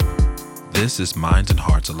This is Minds and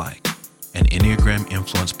Hearts Alike, an Enneagram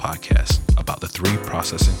influence podcast about the three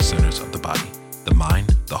processing centers of the body, the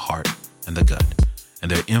mind, the heart, and the gut, and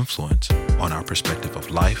their influence on our perspective of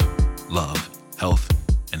life, love, health,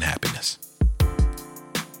 and happiness.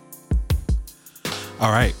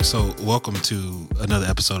 All right, so welcome to another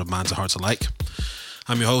episode of Minds and Hearts Alike.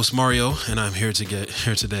 I'm your host, Mario, and I'm here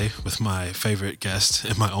today with my favorite guest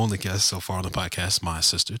and my only guest so far on the podcast, my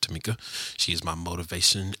sister, Tamika. She's my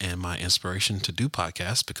motivation and my inspiration to do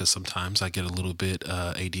podcasts because sometimes I get a little bit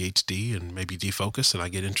ADHD and maybe defocused and I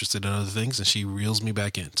get interested in other things and she reels me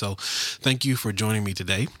back in. So thank you for joining me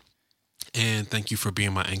today and thank you for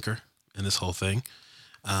being my anchor in this whole thing.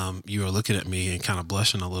 You are looking at me and kind of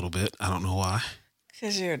blushing a little bit. I don't know why.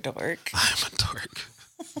 Because you're a dork. I'm a dork.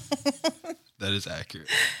 That is accurate.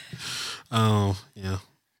 Oh, yeah.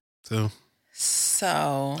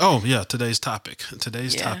 Today's topic.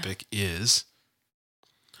 Today's topic is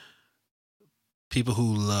people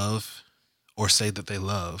who love or say that they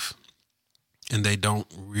love and they don't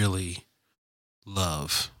really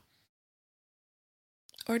love.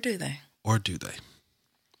 Or do they?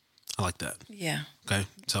 I like that. Yeah. Okay.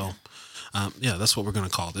 So, that's what we're going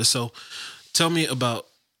to call this. So tell me about,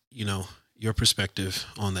 your perspective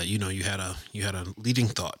on that. You had a leading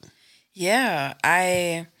thought. Yeah,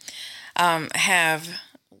 I have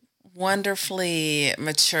wonderfully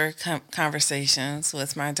mature conversations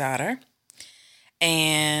with my daughter,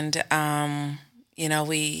 and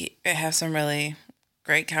we have some really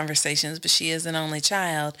great conversations. But she is an only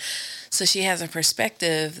child, so she has a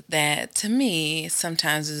perspective that, to me,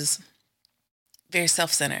 sometimes is very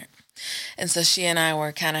self-centered. And so she and I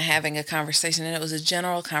were kind of having a conversation, and it was a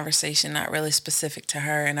general conversation, not really specific to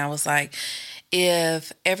her. And I was like,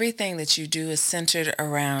 if everything that you do is centered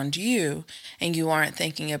around you and you aren't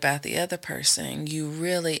thinking about the other person, you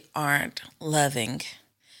really aren't loving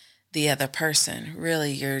the other person.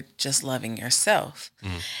 Really, you're just loving yourself.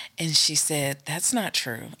 Mm. And she said, that's not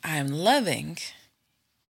true. I'm loving,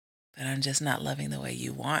 but I'm just not loving the way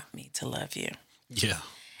you want me to love you. Yeah.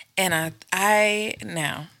 And I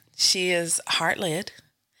now... She is heart-led.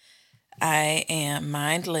 I am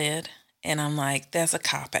mind-led. And I'm like, that's a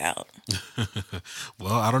cop-out.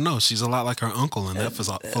 Well, I don't know. She's a lot like her uncle in that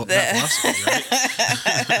philosophy,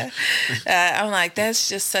 right? I'm like, that's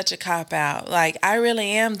just such a cop-out. Like, I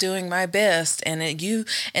really am doing my best. And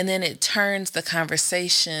then it turns the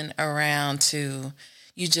conversation around to,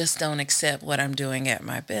 you just don't accept what I'm doing at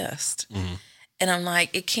my best. Mm-hmm. And I'm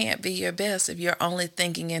like, it can't be your best if you're only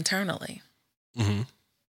thinking internally. Mm-hmm.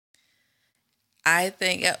 I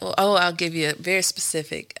think, I'll give you a very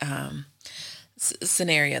specific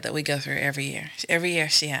scenario that we go through every year. Every year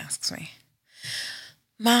she asks me,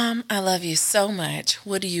 Mom, I love you so much.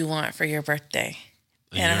 What do you want for your birthday?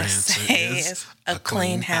 And I say, it's a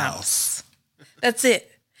clean house. That's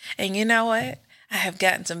it. And you know what? I have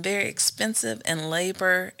gotten some very expensive and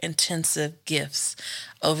labor-intensive gifts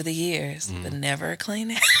over the years, but never a clean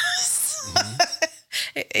house. Mm-hmm.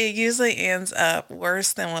 It usually ends up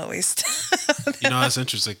worse than what we started. It's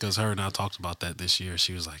interesting because her and I talked about that this year.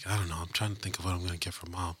 She was like, I don't know. I'm trying to think of what I'm going to get for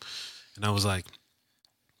Mom. And I was like,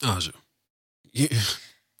 you're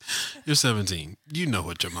 17. You know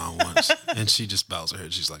what your mom wants. And she just bows her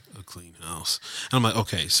head. She's like, a clean house. And I'm like,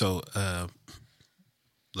 okay, so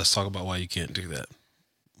let's talk about why you can't do that.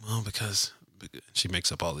 Well, because she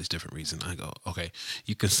makes up all these different reasons. I go, okay,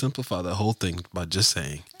 you can simplify the whole thing by just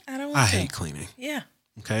saying, I hate cleaning. Yeah.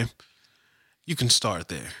 Okay. You can start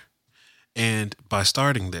there. And by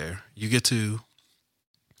starting there, you get to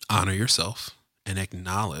honor yourself and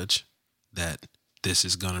acknowledge that this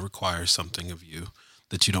is going to require something of you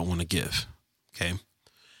that you don't want to give. Okay.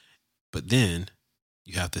 But then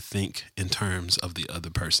you have to think in terms of the other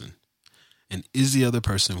person. And is the other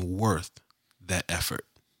person worth that effort?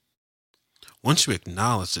 Once you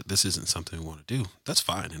acknowledge that this isn't something you want to do, that's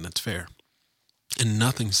fine and that's fair. And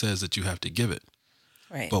nothing says that you have to give it.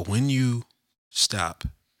 Right. But when you stop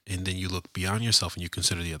and then you look beyond yourself and you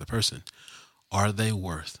consider the other person, are they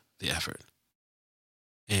worth the effort?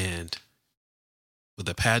 And with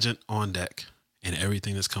a pageant on deck and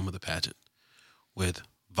everything that's come with the pageant, with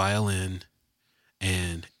violin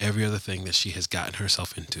and every other thing that she has gotten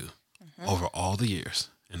herself into over all the years,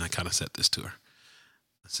 and I kind of said this to her.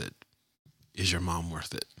 I said, is your mom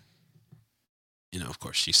worth it? Of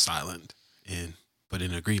course, she's silent, but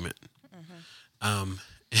in agreement. Mm-hmm.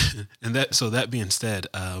 And that being said,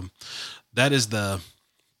 that is the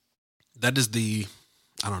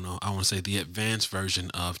I don't know, I want to say the advanced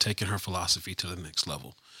version of taking her philosophy to the next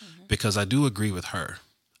level, because I do agree with her.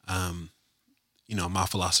 My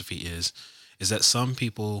philosophy is that some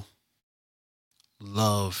people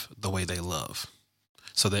love the way they love.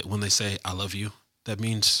 So that when they say, I love you, that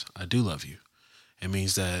means I do love you. It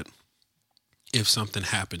means that if something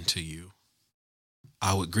happened to you,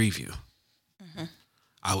 I would grieve you. Mm-hmm.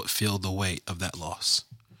 I would feel the weight of that loss.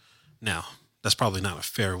 Now, that's probably not a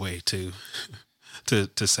fair way to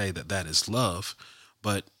say that is love,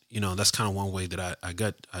 but that's kind of one way that I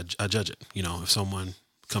judge it. If someone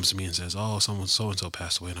comes to me and says, "Oh, someone so and so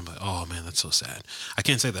passed away," and I'm like, "Oh man, that's so sad." I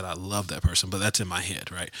can't say that I love that person, but that's in my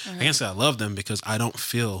head, right? Mm-hmm. I can't say I love them because I don't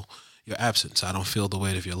feel your absence. I don't feel the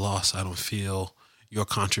weight of your loss. I don't feel your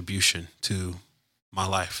contribution to my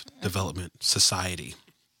life, development, society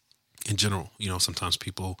in general. Sometimes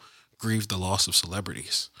people grieve the loss of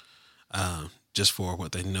celebrities just for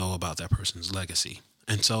what they know about that person's legacy.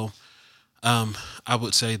 And so I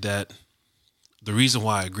would say that the reason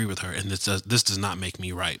why I agree with her, and this does not make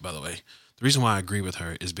me right, by the way. The reason why I agree with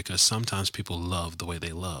her is because sometimes people love the way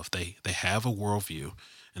they love. They have a worldview,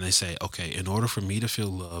 and they say, okay, in order for me to feel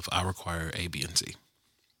love, I require A, B, and C.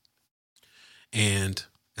 And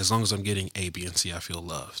as long as I'm getting A, B, and C, I feel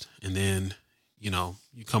loved. And then,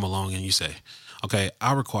 you come along and you say, okay,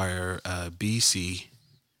 I require B, C,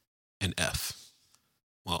 and F.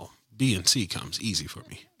 Well, B and C comes easy for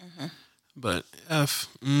me. Mm-hmm. But F,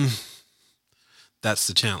 that's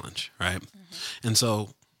the challenge, right? Mm-hmm. And so,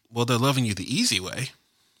 well, they're loving you the easy way,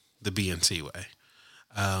 the B and C way.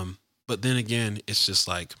 But then again, it's just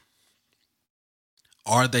like,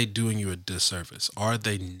 are they doing you a disservice? Are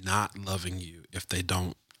they not loving you if they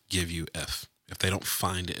don't give you F? If they don't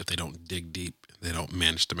find it, if they don't dig deep, if they don't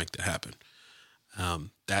manage to make that happen?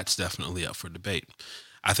 That's definitely up for debate.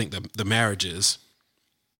 I think the marriage is,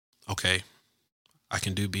 okay, I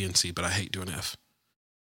can do B and C, but I hate doing F.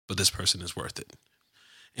 But this person is worth it.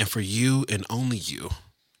 And for you and only you,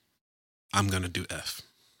 I'm going to do F.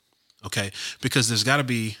 Okay? Because there's got to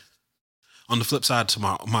be, on the flip side to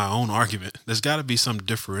my own argument, there's got to be some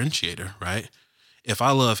differentiator, right? If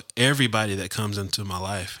I love everybody that comes into my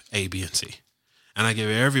life, A, B, and C, and I give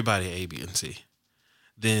everybody A, B, and C,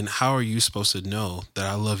 then how are you supposed to know that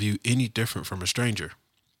I love you any different from a stranger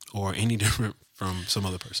or any different from some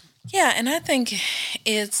other person? Yeah, and I think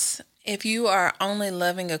it's, if you are only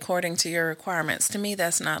loving according to your requirements, to me,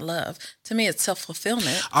 that's not love. To me, it's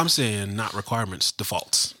self-fulfillment. I'm saying not requirements,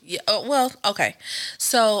 defaults. Yeah. Well, okay.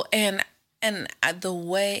 So, and the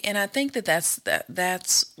way, and I think that's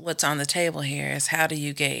what's on the table here is how do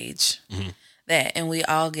you gauge that? And we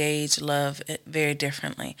all gauge love very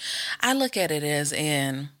differently. I look at it as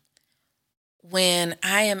in when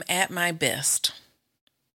I am at my best,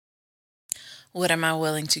 what am I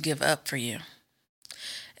willing to give up for you?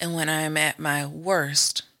 And when I am at my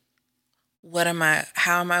worst,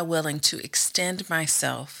 how am I willing to extend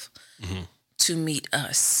myself to meet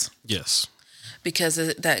us? Yes. Because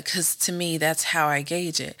to me, that's how I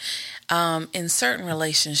gauge it. In certain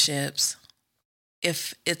relationships,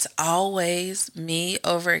 if it's always me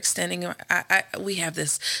overextending, we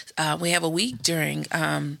have a week during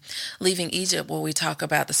Leaving Egypt where we talk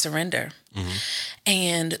about the surrender. Mm-hmm.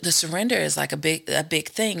 And the surrender is like a big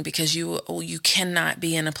thing because you cannot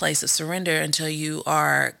be in a place of surrender until you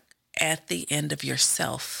are at the end of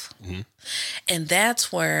yourself. Mm-hmm. And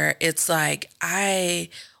that's where it's like, I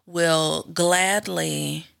will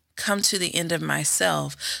gladly come to the end of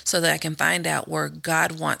myself so that I can find out where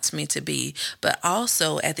God wants me to be. But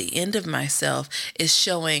also at the end of myself is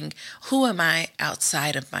showing who am I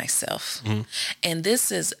outside of myself. Mm-hmm. And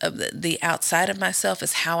this is the outside of myself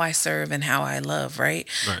is how I serve and how I love, right?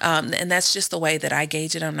 And that's just the way that I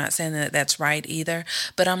gauge it. I'm not saying that that's right either,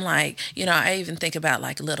 but I'm like, I even think about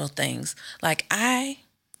like little things. Like I,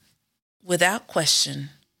 without question,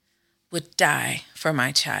 would die for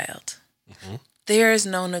my child. Mm-hmm. There is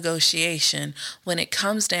no negotiation when it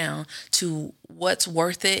comes down to what's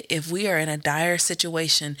worth it. If we are in a dire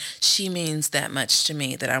situation, she means that much to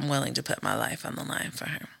me that I'm willing to put my life on the line for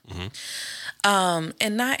her. Mm-hmm.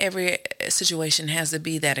 And not every situation has to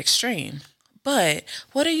be that extreme. But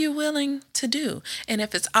what are you willing to do? And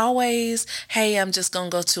if it's always, hey, I'm just going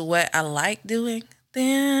to go to what I like doing,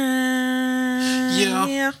 then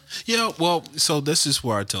yeah. Well, so this is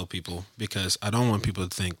where I tell people, because I don't want people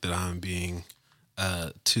to think that I'm being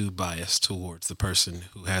too biased towards the person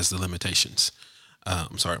who has the limitations.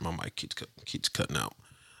 I'm sorry, my mic keeps cutting out.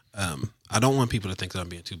 I don't want people to think that I'm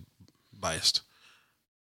being too biased.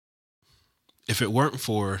 If it weren't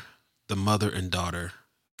for the mother and daughter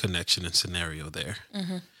connection and scenario there,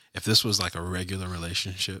 mm-hmm. if this was like a regular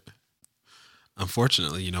relationship,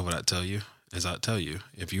 unfortunately, you know what I'd tell you? As I'd tell you,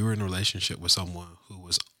 if you were in a relationship with someone who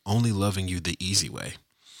was only loving you the easy way,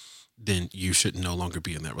 then you should no longer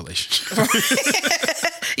be in that relationship.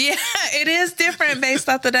 Yeah, it is different based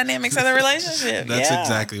off the dynamics of the relationship. That's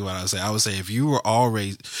exactly what I would say. I would say if you were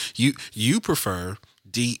always, you prefer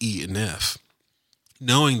D, E, and F,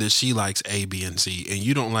 knowing that she likes A, B, and C, and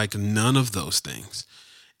you don't like none of those things.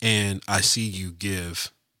 And I see you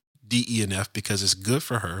give D, E, and F because it's good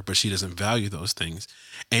for her, but she doesn't value those things.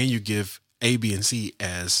 And you give A, B, and C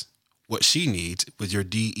as what she needs, with your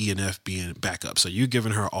D, E, and F being backup. So you're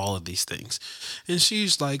giving her all of these things. And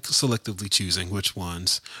she's like selectively choosing which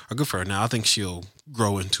ones are good for her. Now, I think she'll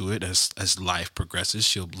grow into it as life progresses.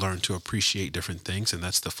 She'll learn to appreciate different things. And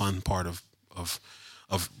that's the fun part of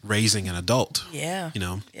raising an adult. Yeah. You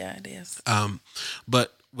know? Yeah, it is.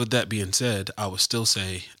 But with that being said, I would still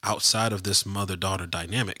say outside of this mother-daughter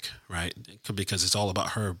dynamic, right? Because it's all about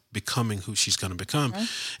her becoming who she's going to become.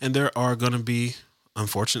 Mm-hmm. And there are going to be,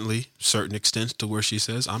 unfortunately, certain extents to where she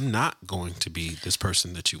says, I'm not going to be this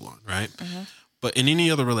person that you want, right? Mm-hmm. But in any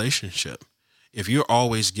other relationship, if you're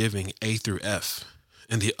always giving A through F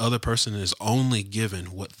and the other person is only given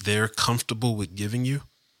what they're comfortable with giving you,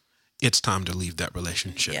 it's time to leave that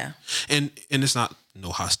relationship. Yeah. And it's not no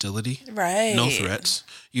hostility, right? No threats.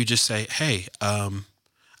 You just say, hey,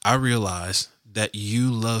 I realize that you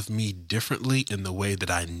love me differently in the way that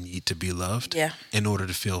I need to be loved in order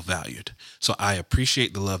to feel valued. So I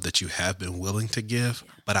appreciate the love that you have been willing to give,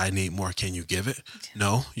 but I need more. Can you give it?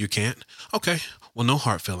 No, you can't. Okay. Well, no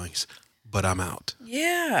hard feelings, but I'm out.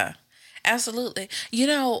 Yeah, absolutely. You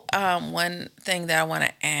know, one thing that I want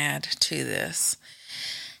to add to this,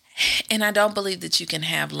 and I don't believe that you can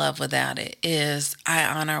have love without it, is I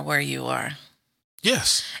honor where you are.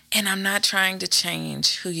 Yes. And I'm not trying to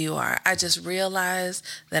change who you are. I just realize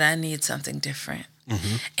that I need something different.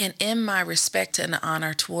 Mm-hmm. And in my respect and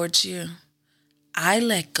honor towards you, I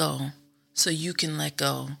let go so you can let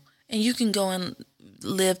go. And you can go and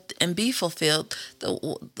live and be fulfilled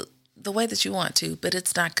the way that you want to, but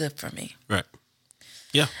it's not good for me. Right.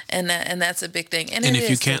 Yeah. And that's a big thing. And if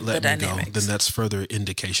you can't let me go, then that's further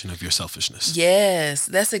indication of your selfishness. Yes,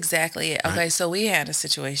 that's exactly it. Okay, right. So we had a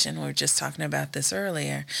situation, we were just talking about this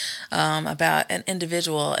earlier, about an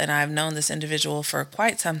individual, and I've known this individual for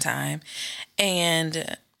quite some time.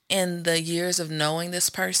 And in the years of knowing this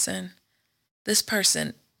person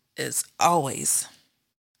is always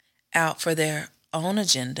out for their own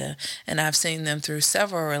agenda, and I've seen them through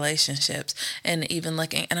several relationships, and even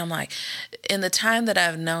looking, and I'm like, in the time that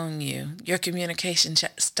I've known you, your communication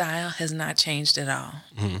style has not changed at all.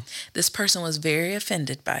 Mm-hmm. This person was very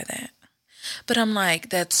offended by that, but I'm like,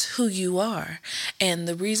 that's who you are, and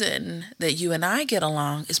the reason that you and I get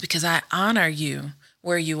along is because I honor you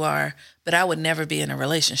where you are, but I would never be in a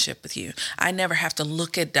relationship with you. I never have to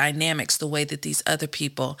look at dynamics the way that these other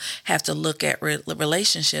people have to look at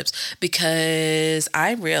relationships, because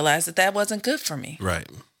I realized that wasn't good for me. Right.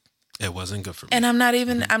 It wasn't good for me. And I'm not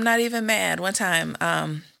even mad. One time,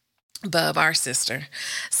 Bub, our sister,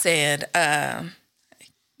 said,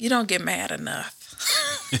 you don't get mad enough.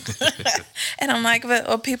 And I'm like,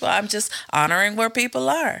 well, people, I'm just honoring where people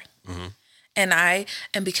are. Mm-hmm.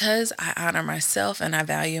 And because I honor myself and I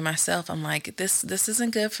value myself, I'm like, this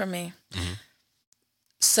isn't good for me. Mm-hmm.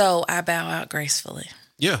 So I bow out gracefully.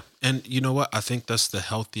 Yeah. And you know what? I think that's the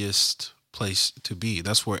healthiest place to be.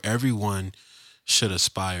 That's where everyone should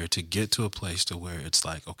aspire to get to, a place to where it's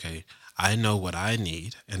like, okay, I know what I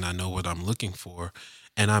need and I know what I'm looking for,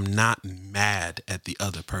 and I'm not mad at the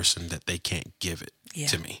other person that they can't give it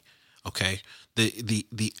to me. Okay.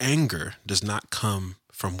 The anger does not come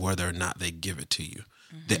from whether or not they give it to you.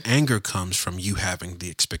 Mm-hmm. The anger comes from you having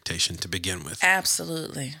the expectation to begin with.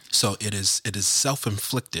 Absolutely. So it is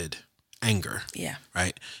self-inflicted anger. Yeah.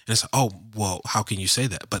 Right. And it's, oh, well, how can you say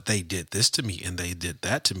that? But they did this to me and they did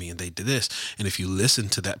that to me and they did this. And if you listen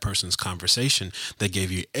to that person's conversation, they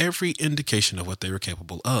gave you every indication of what they were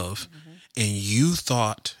capable of. Mm-hmm. And you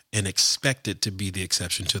thought and expected to be the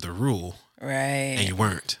exception to the rule. Right. And you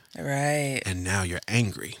weren't. Right. And now you're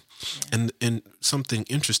angry. Yeah. And something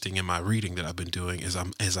interesting in my reading that I've been doing is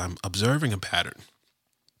I'm observing a pattern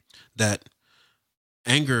that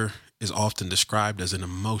anger is often described as an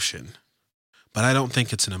emotion, but I don't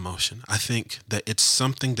think it's an emotion. I think that it's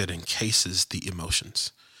something that encases the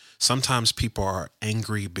emotions. Sometimes people are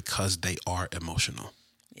angry because they are emotional.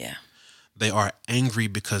 Yeah. They are angry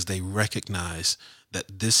because they recognize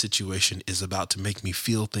that this situation is about to make me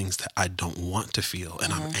feel things that I don't want to feel.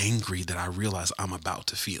 And I'm angry that I realize I'm about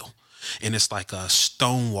to feel. And it's like a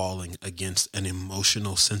stonewalling against an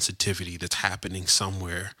emotional sensitivity that's happening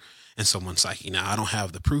somewhere in someone's psyche. Now, I don't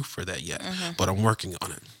have the proof for that yet, but I'm working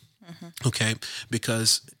on it. Mm-hmm. Okay?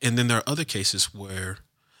 Because, and then there are other cases where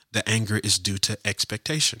the anger is due to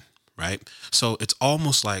expectation, right? So it's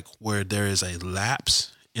almost like where there is a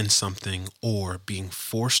lapse in something or being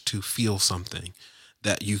forced to feel something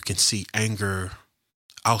that you can see anger.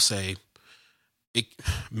 I'll say it,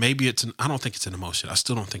 maybe I don't think it's an emotion. I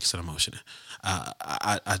still don't think it's an emotion.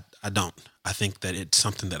 I don't. I think that it's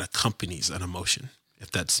something that accompanies an emotion. If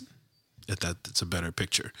that's a better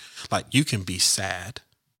picture. Like you can be sad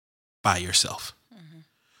by yourself. Mm-hmm.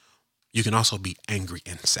 You can also be angry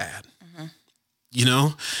and sad. Mm-hmm. You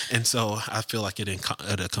know? And so I feel like it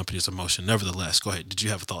accompanies emotion. Nevertheless, go ahead. Did you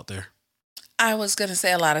have a thought there? I was going to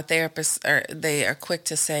say a lot of therapists they are quick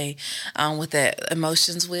to say with that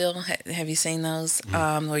emotions wheel. Have you seen those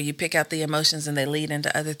where you pick out the emotions and they lead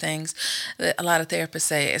into other things? A lot of therapists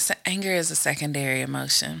say anger is a secondary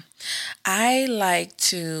emotion. I like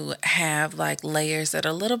to have like layers that are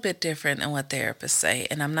a little bit different than what therapists say.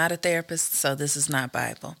 And I'm not a therapist, so this is not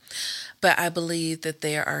Bible. But I believe that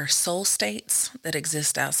there are soul states that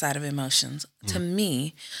exist outside of emotions. To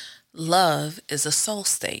me, love is a soul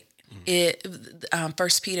state.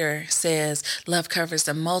 First Peter says love covers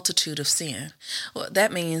a multitude of sin. Well,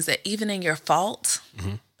 that means that even in your fault,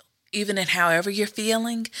 even in however you're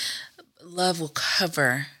feeling, love will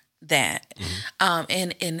cover that.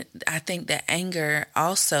 And I think that anger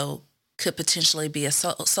also could potentially be a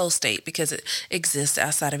soul state because it exists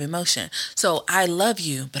outside of emotion. So I love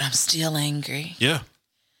you, but I'm still angry.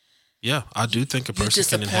 Yeah, I do think a person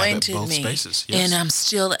can inhabit both spaces. Yes. And I'm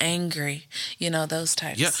still angry. You know, those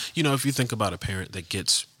types. Yeah, you know, if you think about a parent that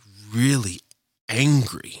gets really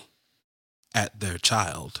angry at their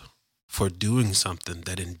child for doing something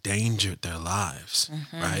that endangered their lives,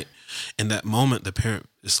 right? In that moment, the parent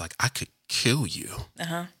is like, I could kill you,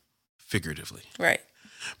 figuratively. Right.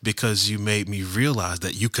 Because you made me realize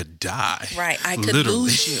that you could die. Right. I could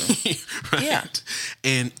lose you. Right. Yeah.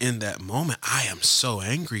 And in that moment, I am so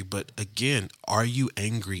angry. But again, are you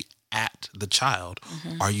angry at the child?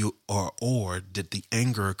 Are you, or did the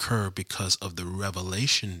anger occur because of the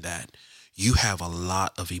revelation that you have a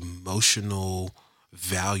lot of emotional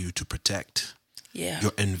value to protect? Yeah.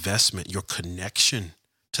 Your investment, your connection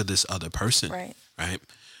to this other person. Right. Right.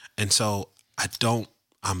 And so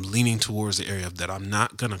I'm leaning towards the area of that I'm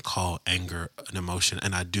not going to call anger an emotion.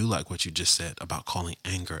 And I do like what you just said about calling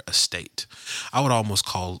anger a state. I would almost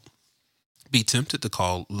be tempted to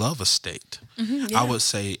call love a state. I would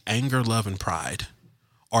say anger, love, and pride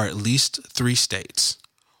are at least 3 states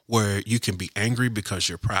where you can be angry because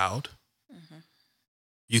you're proud.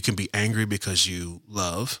 You can be angry because you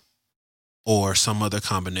love, or some other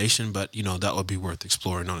combination, but you know, that would be worth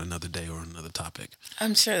exploring on another day or another topic.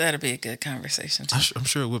 I'm sure that'll be a good conversation too. I'm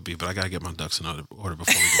sure it would be, but I got to get my ducks in order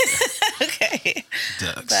before we get there. Okay.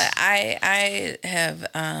 Ducks. But I have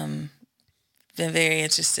been very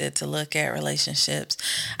interested to look at relationships.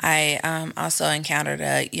 I also encountered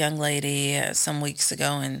a young lady some weeks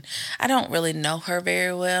ago, and I don't really know her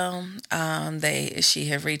very well. She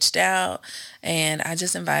had reached out, and I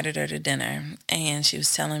just invited her to dinner, and she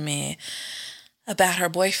was telling me about her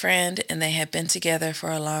boyfriend, and they had been together for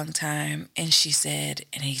a long time, and she said,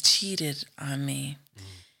 and he cheated on me,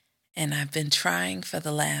 and I've been trying for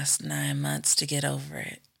the last 9 months to get over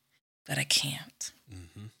it, but I can't.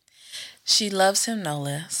 She loves him no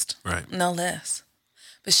less. Right. No less.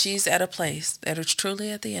 But she's at a place that is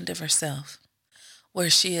truly at the end of herself, where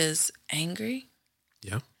she is angry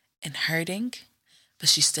and hurting, but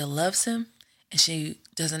she still loves him, and she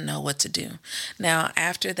doesn't know what to do. Now,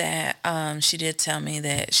 after that, she did tell me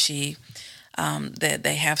that that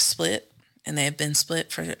they have split, and they have been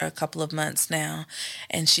split for a couple of months now.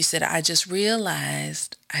 And she said, I just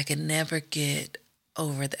realized I could never get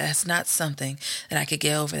over that. That's not something that I could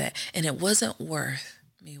get over that. And it wasn't worth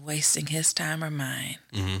me wasting his time or mine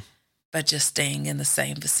by just staying in the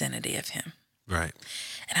same vicinity of him. Right.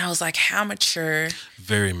 And I was like, how mature?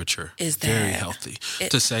 Very mature. Is that? Very healthy.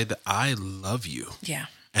 To say that I love you. Yeah.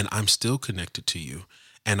 And I'm still connected to you.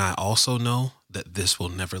 And I also know that this will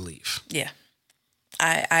never leave. Yeah.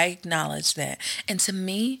 I acknowledge that. And to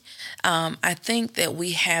me, I think that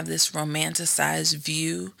we have this romanticized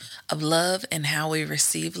view of love and how we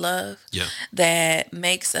receive love that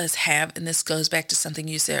makes us have, and this goes back to something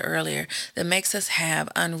you said earlier, that makes us have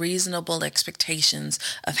unreasonable expectations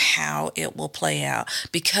of how it will play out.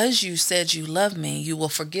 Because you said you love me, you will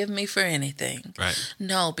forgive me for anything. Right.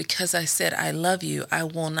 No, because I said I love you, I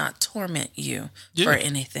will not torment you for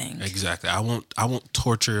anything. Exactly. I won't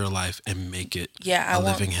torture your life and make it a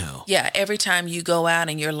living hell. Yeah, every time you go out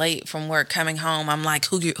and you're late from work coming home, I'm like,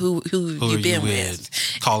 who you been with?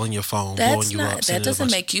 Calling your phone, blowing you up. That doesn't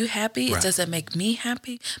make you happy. Right. It doesn't make me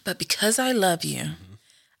happy. But because I love you,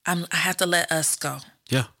 I have to let us go.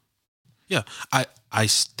 Yeah. Yeah. I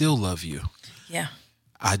still love you. Yeah.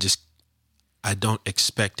 I don't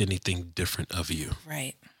expect anything different of you.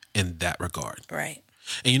 Right. In that regard. Right.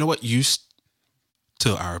 And you know what?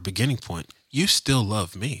 To our beginning point, you still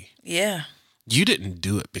love me. Yeah. You didn't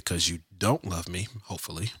do it because you don't love me,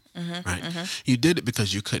 hopefully, right? You did it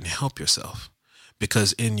because you couldn't help yourself.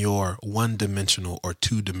 Because in your one-dimensional or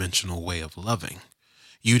two-dimensional way of loving,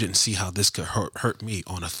 you didn't see how this could hurt me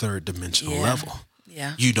on a third-dimensional level.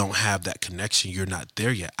 Yeah. You don't have that connection. You're not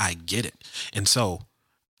there yet. I get it. And so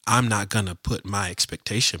I'm not going to put my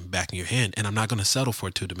expectation back in your hand, and I'm not going to settle for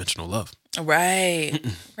a two-dimensional love. Right.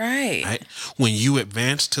 Right. When you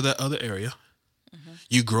advance to that other area,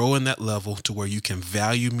 you grow in that level to where you can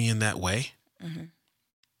value me in that way,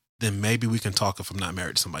 then maybe we can talk if I'm not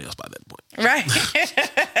married to somebody else by that point. Right.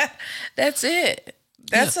 That's it.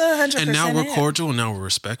 That's 100%. And now we're cordial, and now we're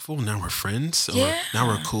respectful, and now we're friends, or now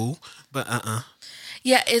we're cool. But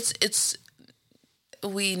Yeah, it's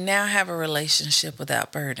we now have a relationship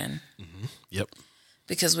without burden. Yep.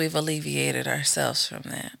 Because we've alleviated ourselves from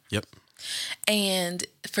that. Yep. And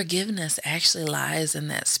forgiveness actually lies in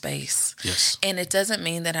that space. Yes. And it doesn't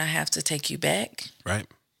mean that I have to take you back. Right.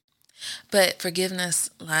 But forgiveness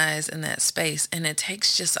lies in that space, and it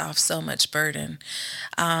takes just off so much burden.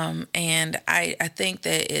 And I think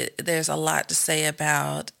that there's a lot to say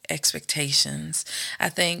about expectations. I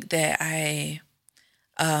think that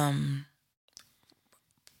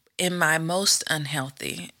in my most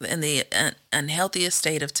unhealthy, in the unhealthiest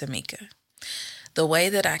state of Tamika, the way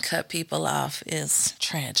that I cut people off is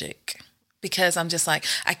tragic, because I'm just like,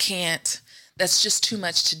 I can't, that's just too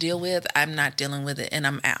much to deal with. I'm not dealing with it, and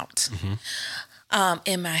I'm out.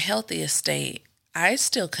 In my healthiest state, I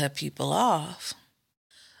still cut people off,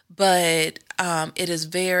 but it is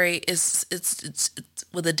it's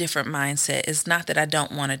with a different mindset. It's not that I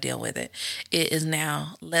don't want to deal with it. It is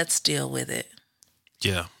now, let's deal with it.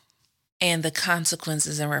 Yeah. And the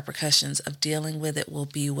consequences and repercussions of dealing with it will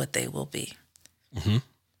be what they will be.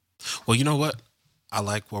 Well, you know what? I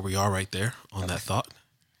like where we are right there on that thought.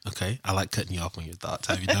 Okay. I like cutting you off on your thoughts.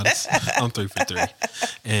 Have you noticed? I'm 3 for 3.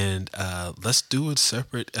 And let's do a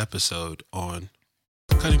separate episode on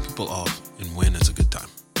cutting people off and when is a good time.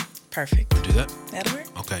 Perfect. Do that? That'll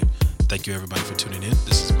work. Okay. Thank you, everybody, for tuning in.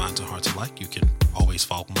 This is Minds and Hearts Alike. You can always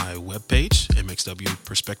follow my webpage,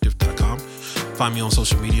 mxwperspective.com. Find me on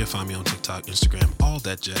social media. Find me on TikTok, Instagram, all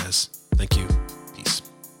that jazz. Thank you.